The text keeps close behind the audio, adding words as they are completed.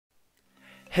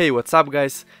Hey, what's up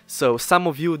guys? So some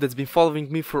of you that's been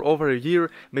following me for over a year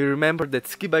may remember that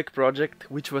Skibike project,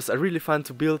 which was really fun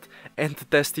to build and to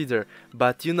test either.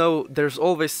 But you know, there's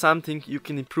always something you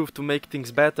can improve to make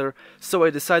things better, so I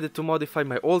decided to modify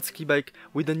my old Skibike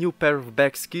with a new pair of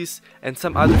back skis and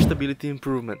some other stability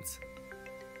improvements.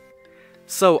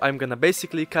 So I'm gonna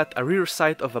basically cut a rear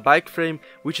side of a bike frame,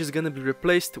 which is gonna be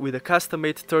replaced with a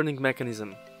custom-made turning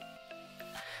mechanism.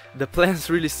 The plan's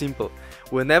really simple.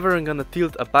 Whenever I'm gonna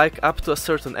tilt a bike up to a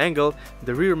certain angle,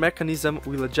 the rear mechanism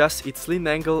will adjust its lean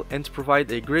angle and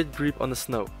provide a great grip on the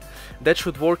snow. That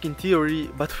should work in theory,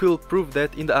 but we'll prove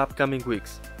that in the upcoming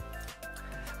weeks.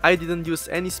 I didn't use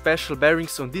any special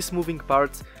bearings on these moving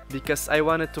parts because I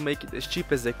wanted to make it as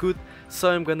cheap as I could, so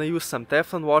I'm gonna use some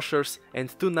Teflon washers and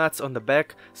 2 nuts on the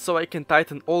back so I can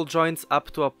tighten all joints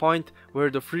up to a point where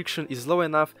the friction is low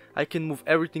enough I can move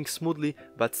everything smoothly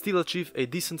but still achieve a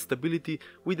decent stability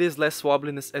with as less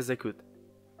wobbliness as I could.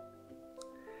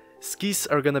 Skis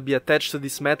are gonna be attached to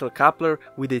this metal coupler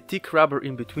with a thick rubber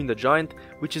in between the joint,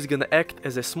 which is gonna act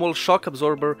as a small shock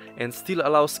absorber and still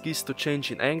allow skis to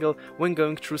change in angle when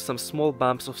going through some small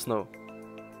bumps of snow.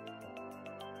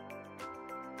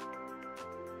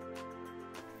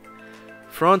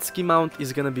 Front ski mount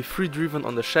is gonna be free driven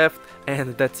on the shaft,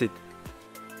 and that's it.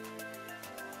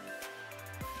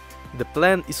 The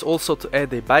plan is also to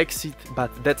add a bike seat,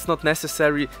 but that's not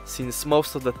necessary since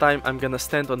most of the time I'm gonna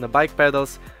stand on the bike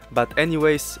pedals, but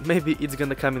anyways, maybe it's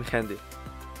gonna come in handy.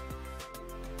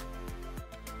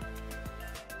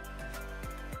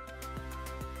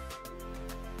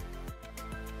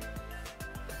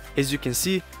 As you can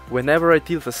see, whenever I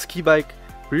tilt a ski bike,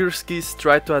 rear skis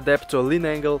try to adapt to a lean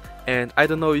angle, and I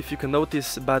don't know if you can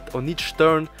notice, but on each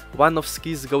turn, one of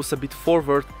skis goes a bit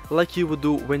forward like you would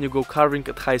do when you go carving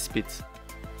at high speeds.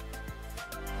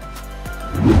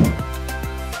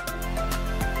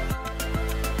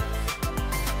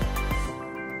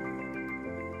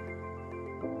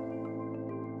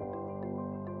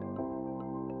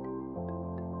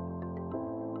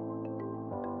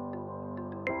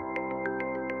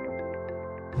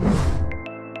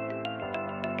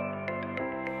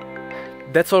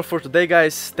 That's all for today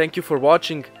guys, thank you for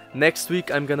watching. Next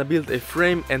week I'm gonna build a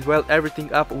frame and weld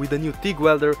everything up with a new TIG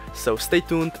welder, so stay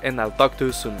tuned and I'll talk to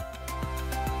you soon.